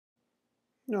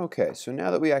Okay, so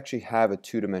now that we actually have a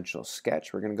two-dimensional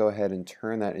sketch, we're going to go ahead and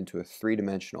turn that into a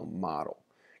three-dimensional model.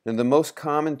 Now, the most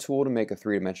common tool to make a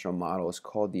three-dimensional model is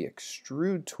called the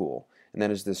extrude tool, and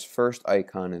that is this first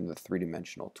icon in the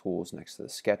three-dimensional tools next to the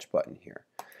sketch button here.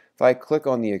 If I click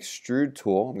on the extrude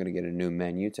tool, I'm going to get a new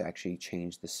menu to actually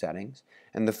change the settings.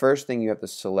 And the first thing you have to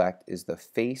select is the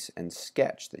face and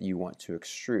sketch that you want to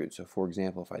extrude. So for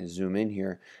example, if I zoom in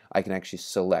here, I can actually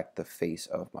select the face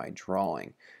of my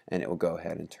drawing, and it will go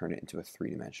ahead and turn it into a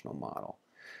three-dimensional model.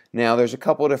 Now there's a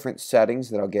couple of different settings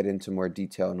that I'll get into more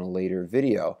detail in a later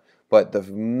video, but the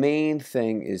main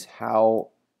thing is how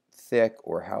thick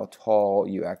or how tall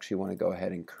you actually want to go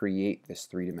ahead and create this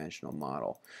three-dimensional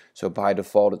model. So by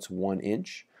default it's 1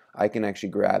 inch. I can actually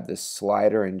grab this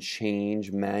slider and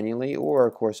change manually, or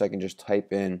of course I can just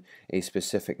type in a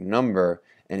specific number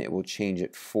and it will change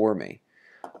it for me.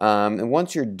 And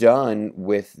once you're done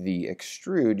with the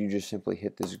extrude, you just simply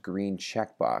hit this green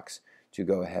checkbox to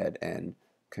go ahead and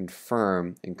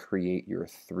confirm and create your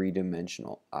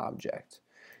three-dimensional object.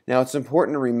 Now it's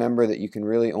important to remember that you can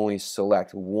really only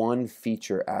select one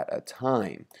feature at a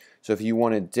time. So if you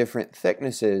wanted different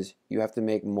thicknesses, you have to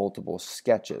make multiple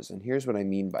sketches. And here's what I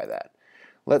mean by that.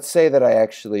 Let's say that I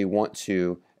actually want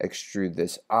to extrude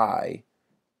this eye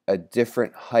a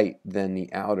different height than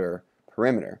the outer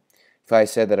perimeter. If I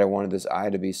said that I wanted this eye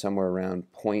to be somewhere around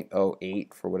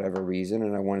 0.08 for whatever reason,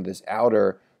 and I wanted this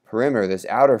outer perimeter, this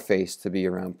outer face, to be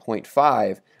around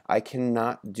 0.5, I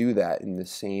cannot do that in the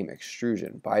same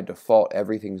extrusion. By default,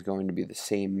 everything's going to be the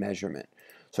same measurement.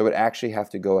 So I would actually have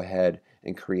to go ahead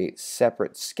and create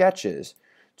separate sketches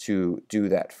to do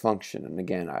that function. And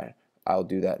again, I'll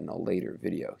do that in a later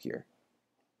video here.